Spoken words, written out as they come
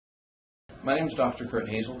My name is Dr. Kurt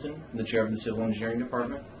Hazelton, the chair of the Civil Engineering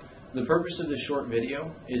Department. The purpose of this short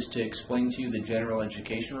video is to explain to you the general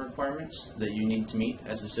education requirements that you need to meet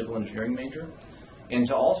as a civil engineering major, and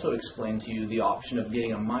to also explain to you the option of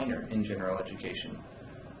getting a minor in general education.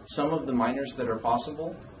 Some of the minors that are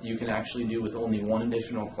possible you can actually do with only one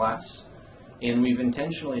additional class, and we've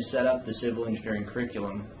intentionally set up the civil engineering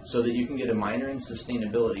curriculum so that you can get a minor in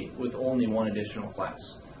sustainability with only one additional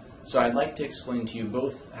class. So I'd like to explain to you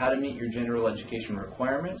both how to meet your general education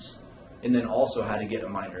requirements and then also how to get a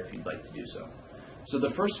minor if you'd like to do so. So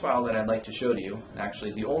the first file that I'd like to show to you,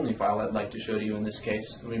 actually the only file I'd like to show to you in this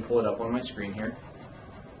case, let me pull it up on my screen here,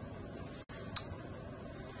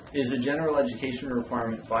 is a general education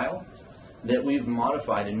requirement file that we've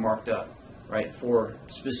modified and marked up, right, for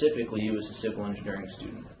specifically you as a civil engineering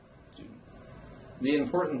student. The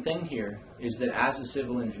important thing here is that as a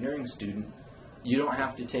civil engineering student, you don't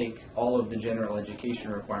have to take all of the general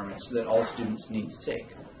education requirements that all students need to take.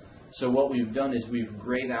 So what we've done is we've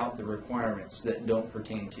grayed out the requirements that don't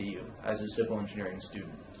pertain to you as a civil engineering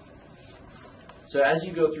student. So as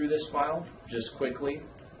you go through this file, just quickly,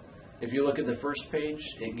 if you look at the first page,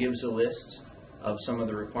 it gives a list of some of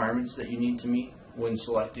the requirements that you need to meet when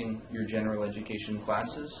selecting your general education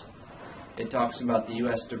classes. It talks about the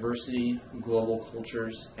U.S. diversity, global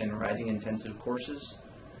cultures, and writing intensive courses.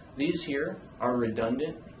 These here are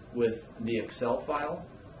redundant with the Excel file,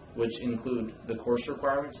 which include the course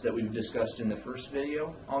requirements that we've discussed in the first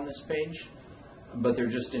video on this page, but they're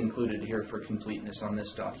just included here for completeness on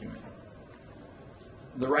this document.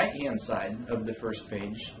 The right-hand side of the first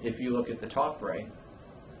page, if you look at the top right,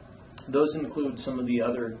 those include some of the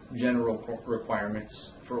other general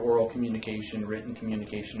requirements for oral communication, written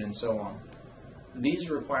communication, and so on. These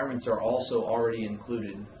requirements are also already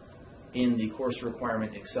included in the course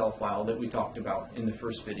requirement Excel file that we talked about in the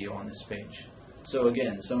first video on this page. So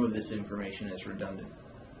again, some of this information is redundant.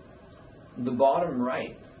 The bottom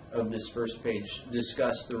right of this first page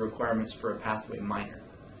discusses the requirements for a pathway minor.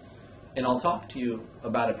 And I'll talk to you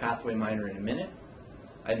about a pathway minor in a minute.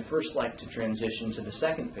 I'd first like to transition to the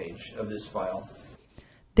second page of this file.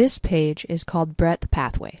 This page is called Breadth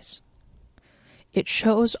Pathways. It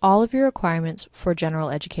shows all of your requirements for general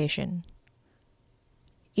education.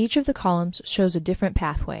 Each of the columns shows a different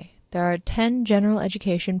pathway. There are 10 general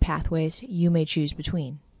education pathways you may choose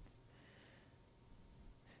between.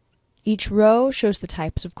 Each row shows the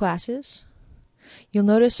types of classes. You'll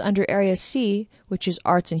notice under Area C, which is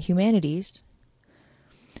Arts and Humanities,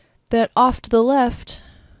 that off to the left,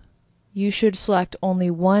 you should select only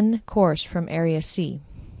one course from Area C.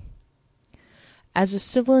 As a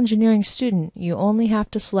civil engineering student, you only have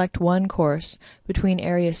to select one course between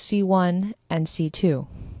Area C1 and C2.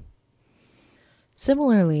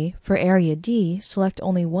 Similarly, for Area D, select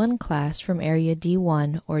only one class from Area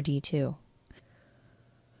D1 or D2.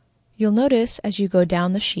 You'll notice as you go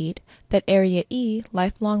down the sheet that Area E,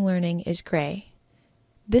 Lifelong Learning, is gray.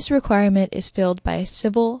 This requirement is filled by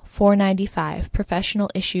Civil 495,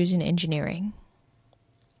 Professional Issues in Engineering.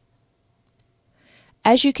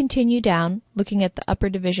 As you continue down, looking at the Upper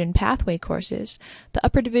Division Pathway courses, the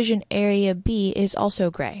Upper Division Area B is also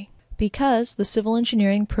gray, because the civil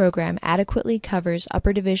engineering program adequately covers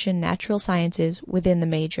Upper Division Natural Sciences within the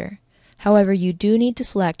major. However, you do need to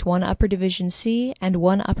select one Upper Division C and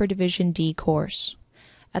one Upper Division D course.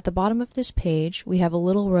 At the bottom of this page, we have a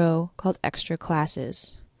little row called Extra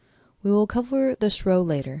Classes. We will cover this row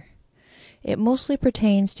later. It mostly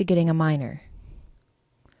pertains to getting a minor.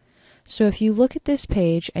 So if you look at this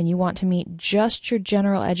page and you want to meet just your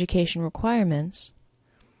general education requirements,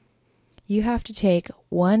 you have to take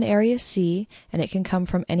one Area C, and it can come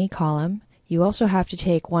from any column. You also have to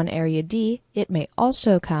take one Area D. It may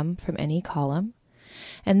also come from any column.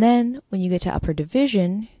 And then, when you get to Upper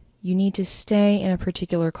Division, you need to stay in a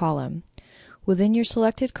particular column. Within your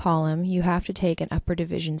selected column, you have to take an Upper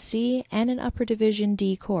Division C and an Upper Division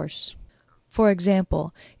D course. For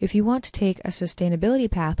example, if you want to take a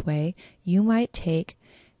sustainability pathway, you might take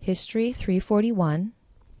History 341,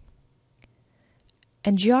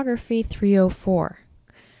 and Geography 304.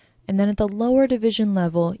 And then at the lower division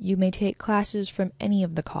level, you may take classes from any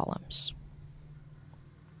of the columns.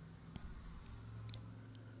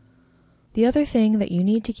 The other thing that you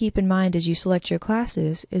need to keep in mind as you select your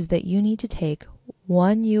classes is that you need to take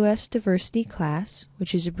one U.S. Diversity class,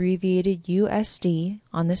 which is abbreviated USD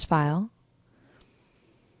on this file,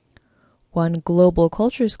 one Global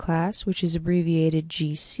Cultures class, which is abbreviated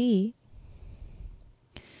GC,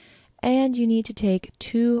 and you need to take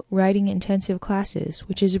 2 writing intensive classes,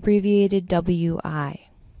 which is abbreviated WI.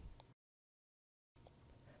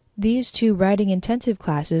 These two writing intensive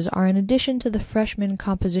classes are in addition to the freshman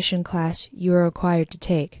composition class you are required to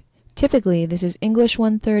take. Typically, this is English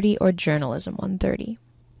 130 or Journalism 130.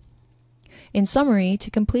 In summary,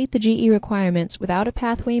 to complete the GE requirements without a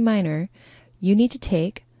pathway minor, you need to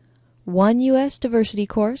take 1 U.S. Diversity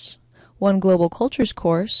course, 1 Global Cultures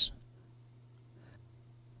course,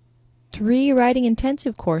 3 writing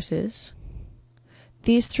intensive courses.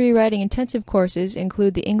 These 3 writing intensive courses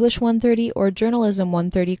include the English 130 or Journalism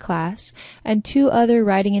 130 class and 2 other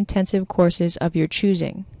writing intensive courses of your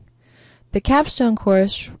choosing. The capstone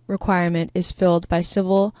course requirement is filled by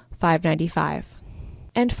Civil 595.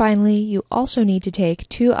 And finally, you also need to take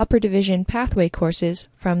 2 upper division pathway courses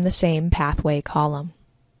from the same pathway column.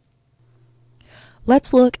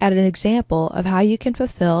 Let's look at an example of how you can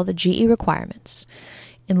fulfill the GE requirements.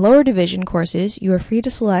 In lower division courses, you are free to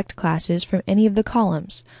select classes from any of the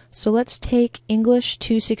columns. So let's take English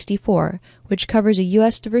 264, which covers a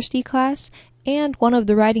U.S. Diversity class and one of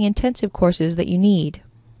the writing intensive courses that you need.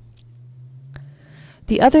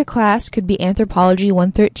 The other class could be Anthropology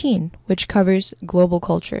 113, which covers global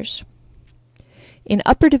cultures. In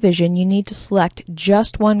upper division, you need to select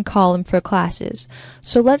just one column for classes.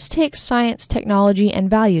 So let's take Science, Technology, and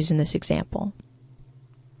Values in this example.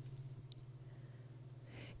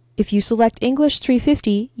 If you select English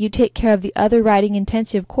 350, you take care of the other writing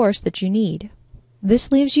intensive course that you need.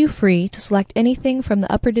 This leaves you free to select anything from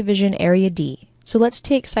the upper division area D. So let's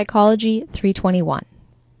take Psychology 321.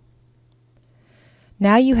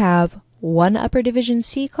 Now you have 1 upper division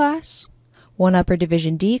C class, 1 upper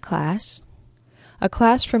division D class, a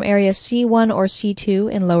class from area C1 or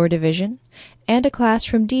C2 in lower division, and a class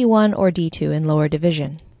from D1 or D2 in lower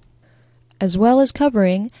division, as well as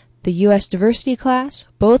covering the U.S. Diversity class,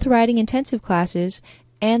 both writing intensive classes,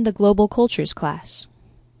 and the Global Cultures class.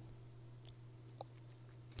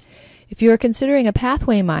 If you are considering a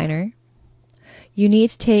pathway minor, you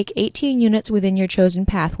need to take 18 units within your chosen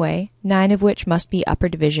pathway, 9 of which must be upper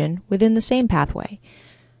division within the same pathway.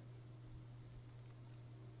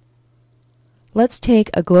 Let's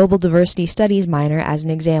take a Global Diversity Studies minor as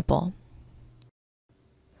an example.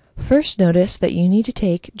 First, notice that you need to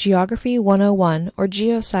take Geography 101 or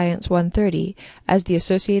Geoscience 130 as the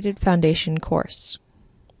associated foundation course.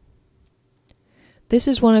 This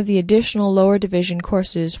is one of the additional lower division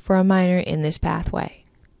courses for a minor in this pathway.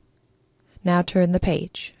 Now turn the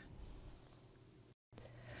page.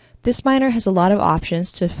 This minor has a lot of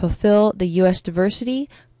options to fulfill the U.S. Diversity,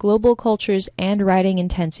 Global Cultures, and Writing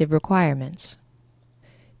Intensive requirements.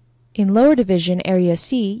 In lower division area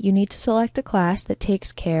C, you need to select a class that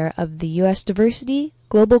takes care of the U.S. Diversity,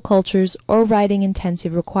 Global Cultures, or Writing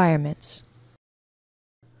Intensive requirements.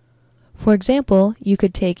 For example, you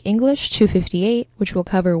could take English 258, which will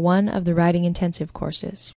cover one of the Writing Intensive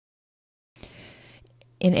courses.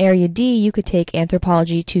 In area D, you could take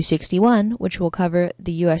Anthropology 261, which will cover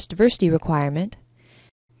the U.S. Diversity requirement.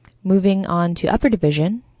 Moving on to upper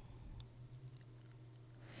division,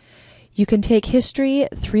 you can take History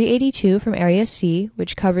 382 from Area C,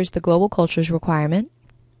 which covers the Global Cultures requirement.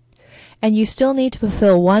 And you still need to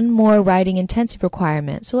fulfill one more writing intensive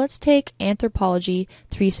requirement, so let's take Anthropology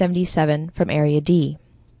 377 from Area D.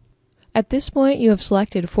 At this point, you have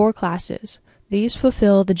selected 4 classes. These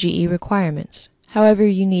fulfill the GE requirements. However,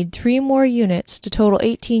 you need 3 more units to total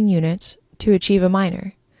 18 units to achieve a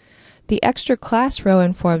minor. The extra class row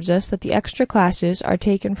informs us that the extra classes are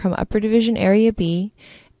taken from Upper Division Area B,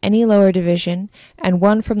 any lower division, and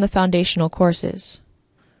 1 from the foundational courses.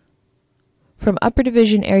 From Upper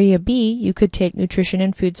Division Area B, you could take Nutrition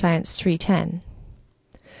and Food Science 310.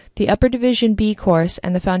 The Upper Division B course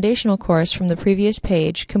and the foundational course from the previous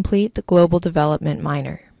page complete the Global Development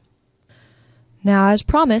minor. Now, as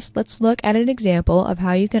promised, let's look at an example of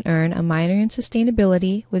how you can earn a minor in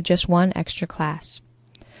sustainability with just 1 extra class.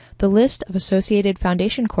 The list of associated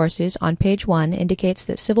foundation courses on page 1 indicates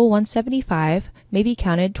that Civil 175 may be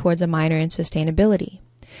counted towards a minor in sustainability.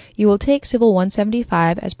 You will take Civil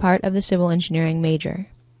 175 as part of the civil engineering major.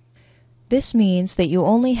 This means that you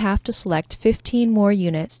only have to select 15 more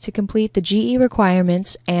units to complete the GE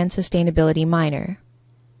requirements and sustainability minor.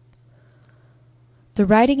 The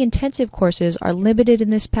writing intensive courses are limited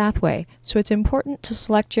in this pathway, so it's important to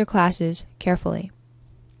select your classes carefully.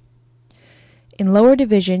 In lower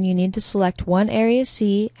division, you need to select 1 Area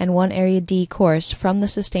C and 1 Area D course from the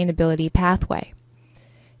sustainability pathway.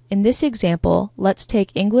 In this example, let's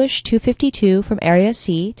take English 252 from Area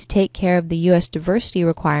C to take care of the U.S. Diversity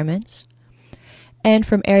requirements, and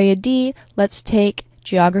from Area D, let's take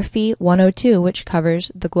Geography 102, which covers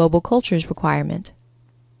the Global Cultures requirement.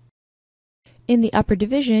 In the upper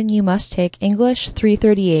division, you must take English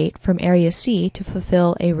 338 from Area C to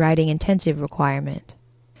fulfill a writing intensive requirement.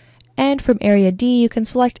 And from Area D, you can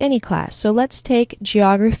select any class, so let's take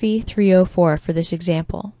Geography 304 for this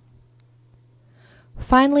example.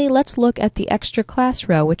 Finally, let's look at the extra class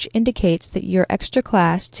row, which indicates that your extra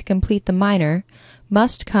class to complete the minor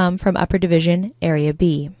must come from upper division Area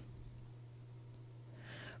B.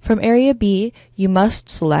 From Area B, you must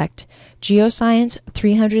select Geoscience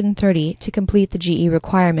 330 to complete the GE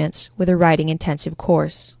requirements with a writing intensive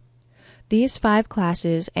course. These 5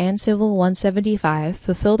 classes and Civil 175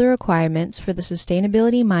 fulfill the requirements for the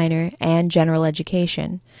Sustainability minor and General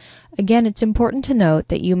Education. Again, it's important to note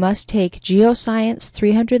that you must take Geoscience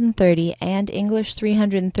 330 and English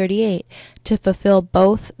 338 to fulfill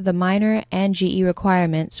both the minor and GE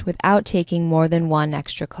requirements without taking more than one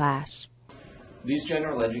extra class. These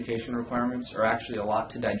general education requirements are actually a lot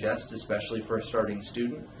to digest, especially for a starting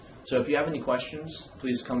student. So if you have any questions,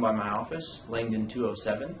 please come by my office, Langdon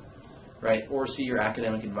 207, right, or see your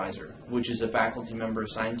academic advisor, which is a faculty member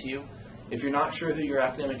assigned to you. If you're not sure who your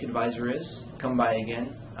academic advisor is, come by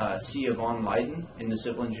again, see Yvonne Leiden in the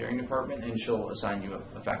Civil Engineering Department, and she'll assign you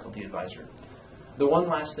a faculty advisor. The one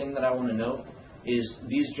last thing that I want to note is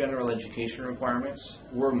these general education requirements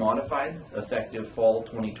were modified effective fall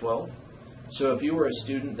 2012. So if you were a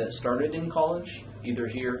student that started in college, either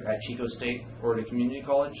here at Chico State or at a community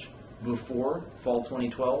college before fall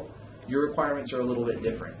 2012, your requirements are a little bit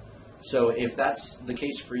different. So if that's the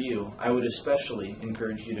case for you, I would especially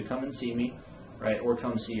encourage you to come and see me, right, or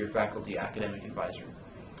come see your faculty academic advisor.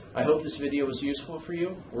 I hope this video was useful for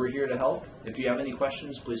you. We're here to help. If you have any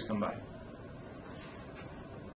questions, please come by.